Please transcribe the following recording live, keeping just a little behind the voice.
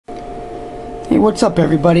Hey, what's up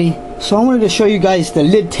everybody? So I wanted to show you guys the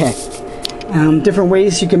lid tech. Different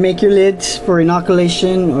ways you can make your lids for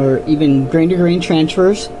inoculation or even grain to grain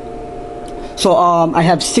transfers. So I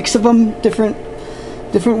have 6 of them, different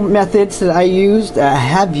methods that I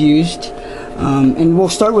have used, and we'll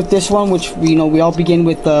start with this one, which we all begin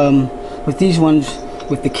with these ones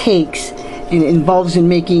with the cakes, and it involves in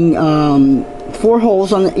making 4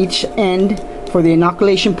 holes on each end for the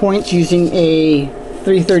inoculation points using a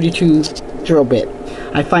 332 drill bit.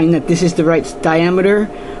 I find that this is the right diameter.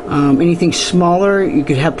 Anything smaller, you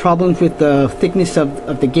could have problems with the thickness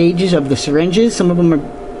of the gauges of the syringes. Some of them are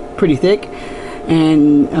pretty thick,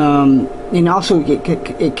 and also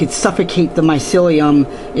it could suffocate the mycelium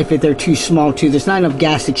if they're too small too. There's not enough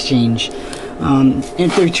gas exchange.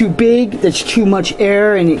 If they're too big, there's too much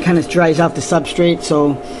air and it kind of dries out the substrate.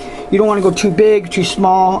 So you don't want to go too big, too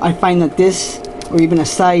small. I find that this, or even a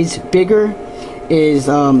size bigger, is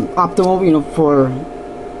optimal,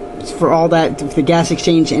 for all that, the gas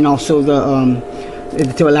exchange, and also the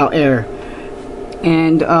to allow air.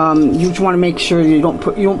 And you just want to make sure you don't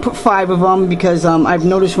put 5 of them, because I've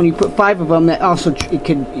noticed when you put 5 of them, that also it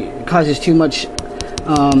causes too much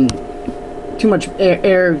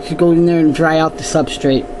air to go in there and dry out the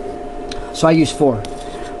substrate. So I use 4.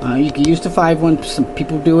 You can use the 5 one. Some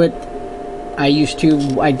people do it. I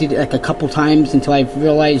did it like a couple times until I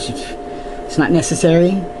realized it's not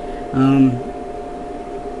necessary.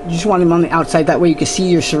 You just want them on the outside, that way you can see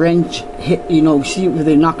your syringe hit, see with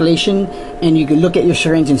the inoculation, and you can look at your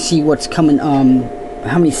syringe and see what's coming,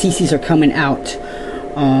 how many cc's are coming out.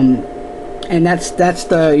 And that's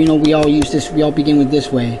the, we all use this, we all begin with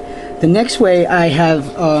this way. The next way I have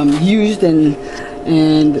used and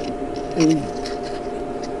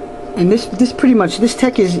this pretty much, this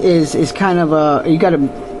tech is kind of you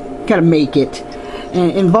gotta make it, and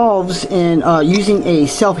it involves in using a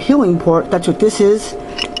self-healing port. That's what this is,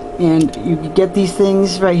 and you can get these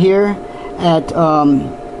things right here at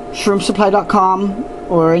shroomsupply.com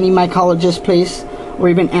or any mycologist place, or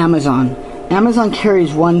even Amazon. Amazon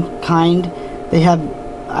carries one kind. They have,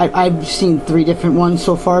 I've seen 3 different ones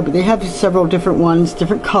so far, but they have several different ones,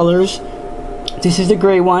 different colors. This is the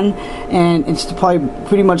gray one, and it's probably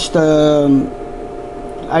pretty much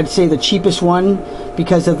I'd say the cheapest one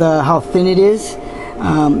because of how thin it is.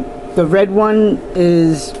 The red one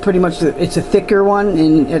is pretty much it's a thicker one,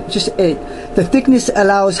 and the thickness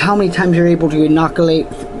allows how many times you're able to inoculate,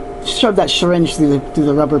 shove that syringe through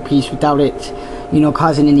the rubber piece without it,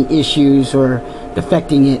 causing any issues or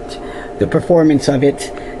affecting the performance of it.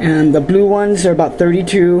 And the blue ones are about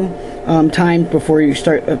 32 times before you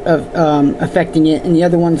start affecting it, and the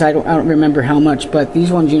other ones I don't remember how much, but these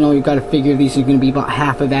ones, you've got to figure these are going to be about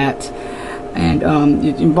half of that. And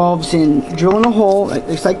it involves in drilling a hole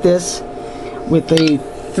it's like this with a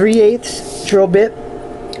 3/8 drill bit,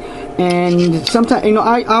 and sometimes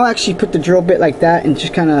I'll actually put the drill bit like that and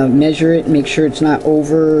just kind of measure it and make sure it's not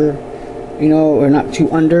over, or not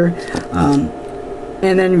too under.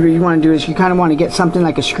 And then what you want to do is you kind of want to get something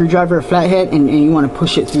like a screwdriver or flathead, and you want to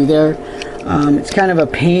push it through there. It's kind of a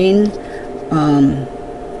pain,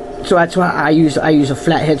 so that's why I use a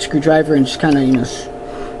flathead screwdriver and just kind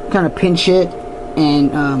of pinch it,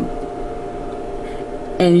 and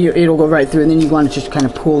it'll go right through, and then you want to just kind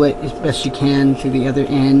of pull it as best you can to the other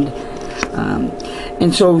end.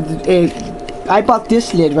 And so I bought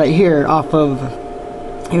this lid right here off of,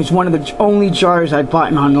 it was one of the only jars I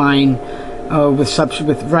bought online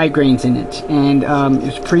with rye grains in it, and it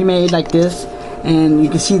was pre-made like this, and you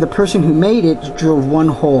can see the person who made it drilled 1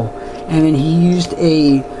 hole, and then he used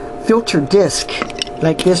a filter disc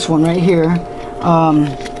like this one right here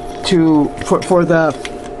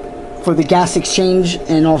for the gas exchange,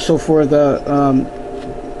 and also for the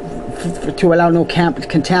to allow no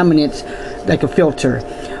contaminants, like a filter,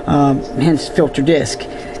 hence filter disc.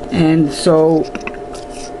 And so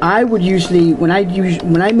I would usually, when I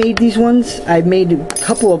made these ones, I made a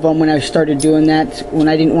couple of them when I started doing that, when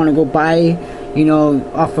I didn't want to go buy,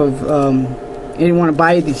 off of I didn't want to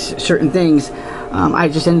buy these certain things. I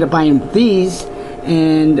just ended up buying these,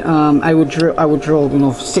 and I would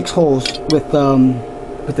drill 6 holes with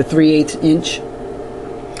the 3/8 inch.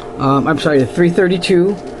 I'm sorry, the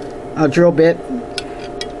 332 drill bit.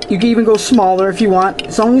 You can even go smaller if you want,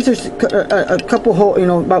 as long as there's a couple holes,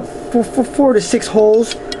 about 4 to 6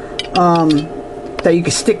 holes that you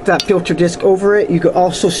can stick that filter disc over it. You could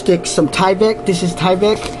also stick some Tyvek. This is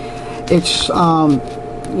Tyvek. It's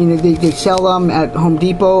they sell them at Home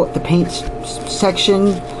Depot, at the paint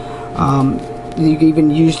section. You can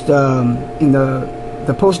even use in the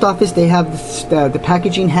post office. They have the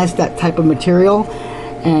packaging has that type of material,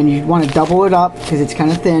 and you want to double it up because it's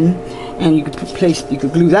kind of thin, and you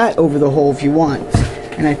could glue that over the hole if you want.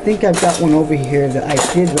 And I think I've got one over here that I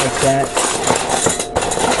did like that.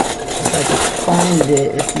 If I can find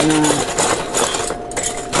it, if not.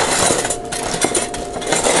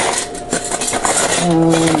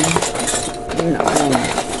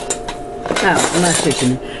 I'm not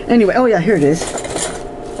fixing it. Anyway, oh yeah, here it is.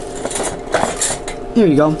 Here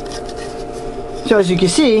you go. So as you can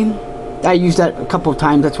see, I used that a couple of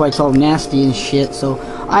times. That's why it's all nasty and shit. So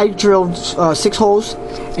I drilled 6 holes,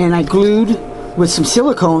 and I glued with some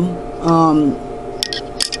silicone.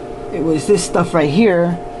 It was this stuff right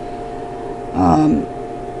here, and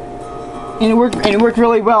it worked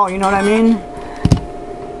really well. You know what I mean?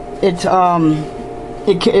 It's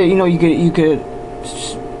you know, you could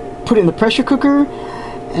put it in the pressure cooker,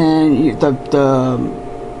 and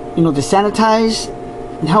the sanitize.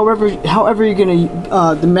 And however you're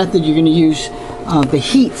gonna the method you're gonna use, the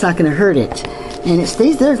heat's not gonna hurt it, and it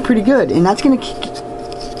stays there pretty good. And that's gonna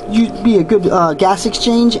be a good gas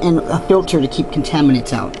exchange and a filter to keep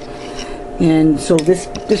contaminants out. And so this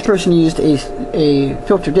person used a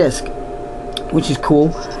filter disc, which is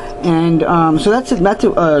cool. And so that's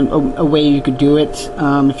a way you could do it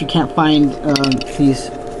if you can't find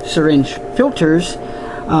these syringe filters.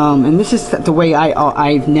 And this is the way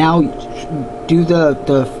I now do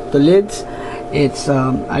the lids. It's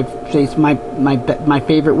I'd say it's my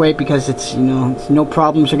favorite way, because it's, you know, it's no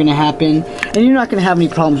problems are gonna happen, and you're not gonna have any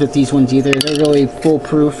problems with these ones either. They're really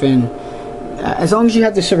foolproof, and as long as you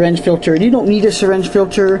have the syringe filter. You don't need a syringe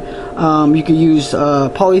filter. You could use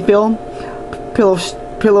polyfill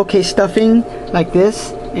pillowcase stuffing like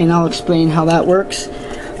this, and I'll explain how that works.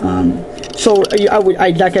 So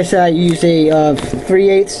like I said, I use a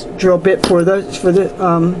 3/8 drill bit for the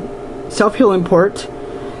self-healing port.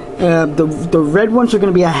 The red ones are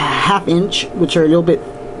going to be a 1/2 inch, which are a little bit,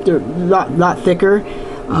 they're a lot thicker.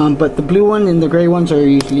 But the blue one and the gray ones are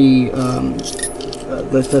usually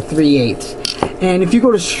the 3/8. And if you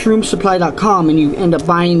go to shroomsupply.com and you end up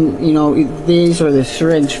buying, you know, these or the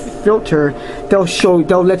syringe filter,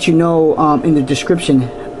 they'll let you know in the description,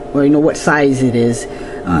 or, you know, what size it is,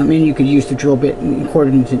 and you could use the drill bit in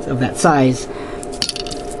accordance of that size.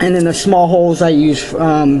 And then the small holes I use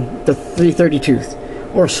the 3/30 tooth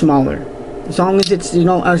or smaller, as long as it's, you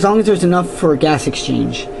know, as long as there's enough for a gas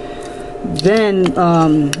exchange. Then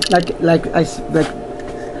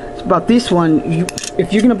about this one,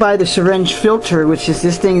 if you're gonna buy the syringe filter, which is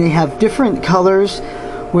this thing, they have different colors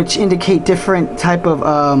which indicate different type of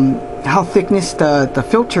how thickness the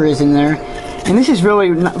filter is in there. And this is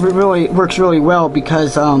really works really well,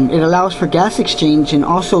 because it allows for gas exchange and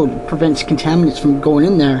also prevents contaminants from going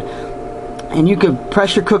in there. And you could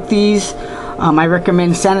pressure cook these. I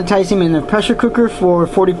recommend sanitizing them in a pressure cooker for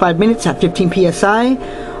 45 minutes at 15 psi,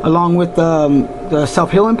 along with the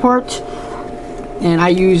self-healing port. And I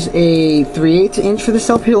use a 3/8 inch for the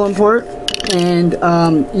self-healing port, and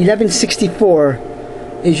 1164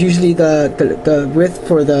 is usually the width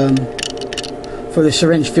for the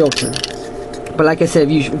syringe filter. But like I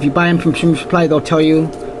said, if you buy them from Shroom Supply, they'll tell you,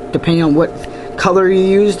 depending on what color you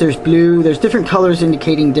use. There's blue, there's different colors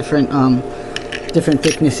indicating different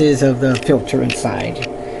thicknesses of the filter inside.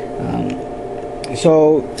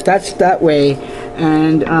 So that's that way.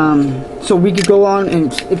 And so we could go on,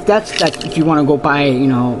 and if you want to go buy, you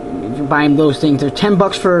know, buying those things, they're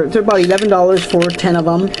 $10 they're about $11 for 10 of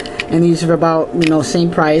them, and these are about, you know, same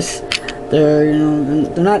price. They're, you know,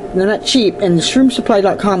 they're not cheap, and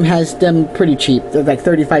shroomsupply.com has them pretty cheap. They're like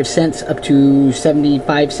 35 cents up to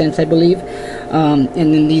 75 cents, I believe. And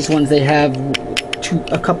then these ones, they have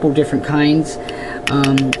a couple different kinds,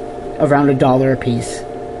 around $1 a piece.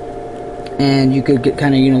 And you could get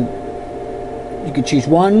kind of, you know, you could choose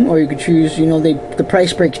one, or you could choose, you know, the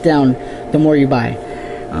price breaks down the more you buy.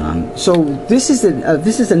 So this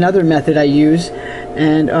is another method I use,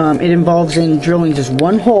 and it involves in drilling just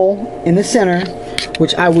one hole in the center,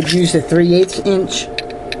 which I would use the 3/8 inch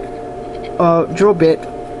drill bit,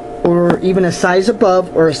 or even a size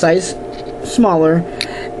above or a size smaller,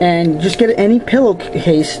 and just get any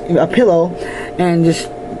pillowcase, a pillow, and just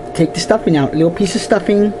take the stuffing out, a little piece of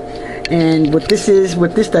stuffing. And what this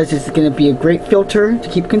does is it's going to be a great filter to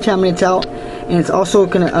keep contaminants out, and it's also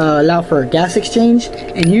going to allow for a gas exchange,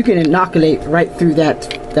 and you can inoculate right through that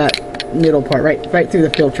middle part, right through the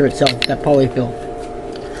filter itself, that polyfill.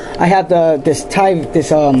 I have this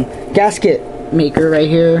gasket maker right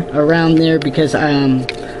here around there, because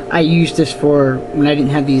I used this for when I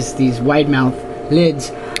didn't have these wide mouth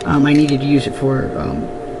lids. I needed to use it for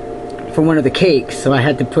one of the cakes, so I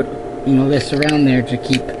had to put, you know, this around there to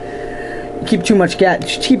keep, keep too much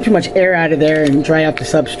air out of there and dry out the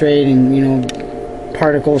substrate, and you know,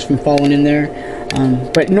 particles from falling in there.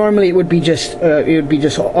 But normally it would be just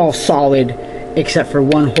all solid except for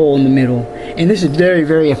one hole in the middle. And this is very,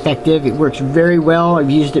 very effective. It works very well. I've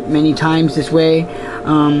used it many times this way.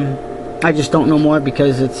 I just don't know more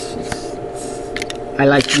because I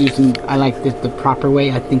like the proper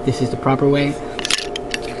way. I think this is the proper way.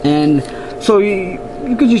 And so you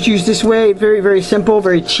could just use this way. Very, very simple,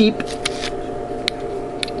 very cheap.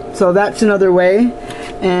 So that's another way.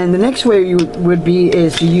 And the next way would be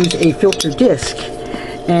is to use a filter disc.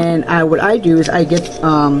 And what I do is I get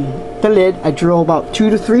the lid. I drill about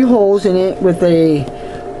 2 to 3 holes in it with a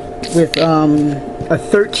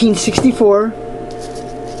 1364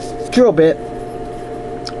 drill bit.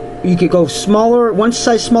 You could go smaller, one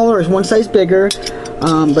size smaller or one size bigger,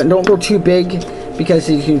 but don't go too big because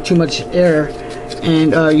there's too much air.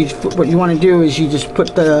 And what you want to do is you just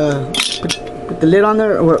put the lid on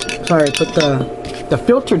there, or sorry, put the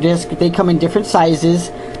filter disc. They come in different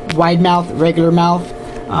sizes: wide mouth, regular mouth,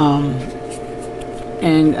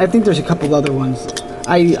 and I think there's a couple other ones.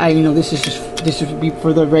 I know this would be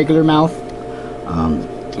for the regular mouth,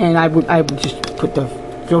 and I would just put the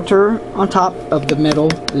filter on top of the metal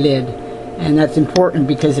lid. And that's important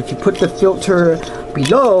because if you put the filter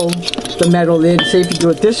below the metal lid, say if you do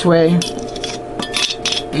it this way,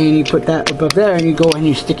 and you put that above there, and you go and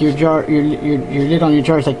you stick your lid on your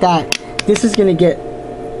jars like that, this is gonna get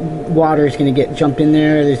water is gonna jump in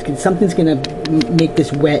there. Something's gonna make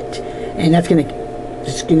this wet, and that's gonna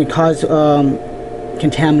cause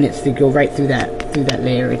contaminants to go right through that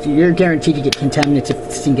layer. You're guaranteed to get contaminants if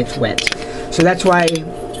this thing gets wet. So that's why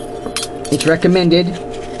it's recommended,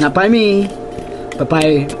 not by me, but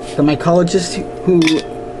by the mycologists who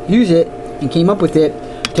use it and came up with it,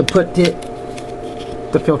 to put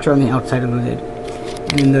the filter on the outside of the lid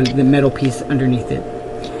and then the metal piece underneath it.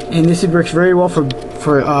 And this works very well for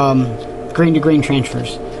grain to grain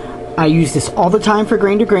transfers. I use this all the time for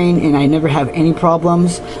grain to grain, and I never have any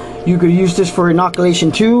problems. You could use this for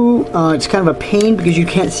inoculation too. It's kind of a pain because you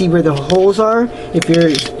can't see where the holes are if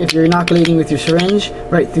you're inoculating with your syringe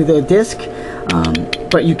right through the disc,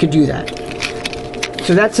 but you could do that.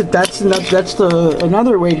 So that's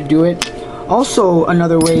another way to do it. Also,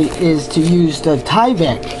 another way is to use the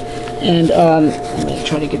Tyvek, and let me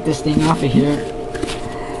try to get this thing off of here,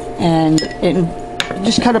 and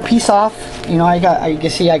just cut a piece off. You know, you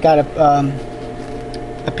can see I got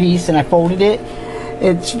a piece, and I folded it.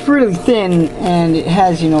 It's really thin, and it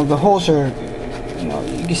has, you know, the holes are, you know,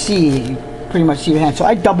 you can see, you pretty much see your hand. So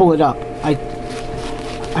I double it up. I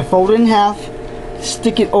fold it in half,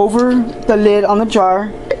 stick it over the lid on the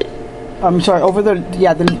jar. I'm sorry, over the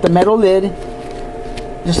metal lid,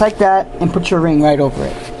 just like that, and put your ring right over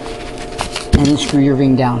it, and then screw your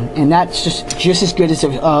ring down. And that's just as good as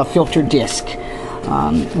a filter disc.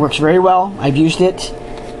 Works very well. I've used it,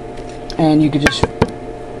 and you could just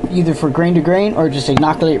either for grain to grain or just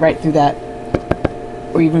inoculate right through that,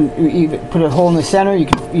 or even put a hole in the center.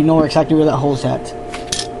 You know exactly where that hole's at.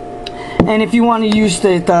 And if you want to use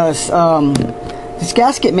this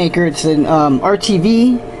gasket maker, it's an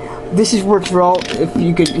RTV. This works well. If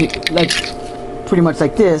you could, like, pretty much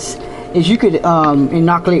like this, is you could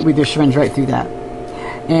inoculate with your syringe right through that.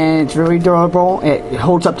 And it's really durable. It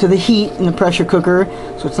holds up to the heat in the pressure cooker,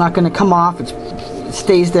 so it's not going to come off. It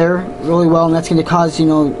stays there really well, and that's going to cause, you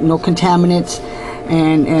know, no contaminants,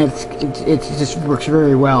 and it just works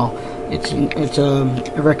very well. It's a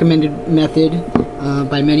recommended method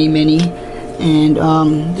by many, and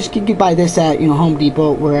just you could buy this at, you know, Home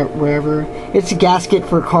Depot, wherever. It's a gasket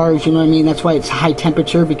for cars, you know what I mean. That's why it's high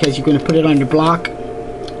temperature, because you're going to put it on your block.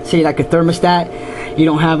 Say like a thermostat, you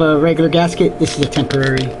don't have a regular gasket. This is a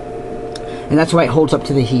temporary, and that's why it holds up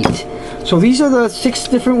to the heat. So these are the 6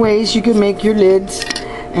 different ways you can make your lids,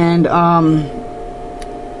 and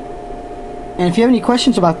if you have any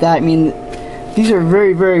questions about that, I mean, these are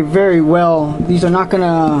very, very, very well. These are not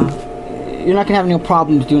gonna, you're not gonna have any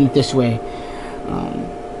problems doing it this way.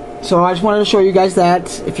 So I just wanted to show you guys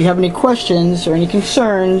that. If you have any questions or any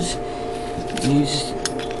concerns, you just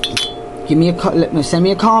give me send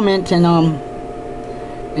me a comment, and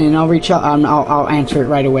I'll reach out. I'll answer it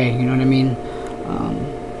right away. You know what I mean?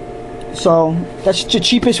 So that's the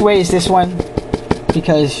cheapest way, is this one,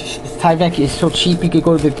 because Tyvek is so cheap. You could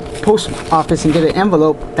go to the post office and get an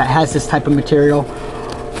envelope that has this type of material,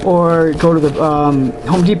 or go to the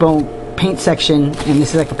Home Depot paint section, and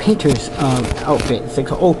this is like a painter's outfit. It's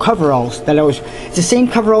like old coveralls that it's the same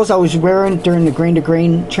coveralls I was wearing during the grain to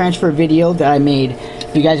grain transfer video that I made,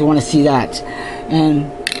 if you guys want to see that.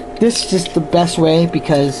 And this is just the best way,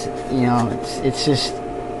 because, you know, it's just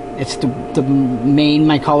It's the main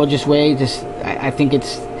mycologist way. Just I think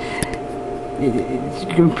it's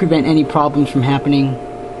going to prevent any problems from happening.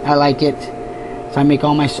 I like it, so I make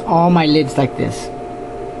all my lids like this,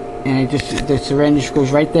 and the syringe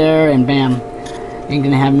goes right there, and bam, you're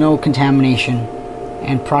gonna have no contamination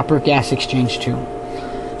and proper gas exchange too.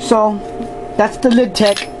 So that's the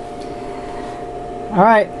LidTech. All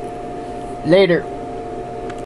right, later.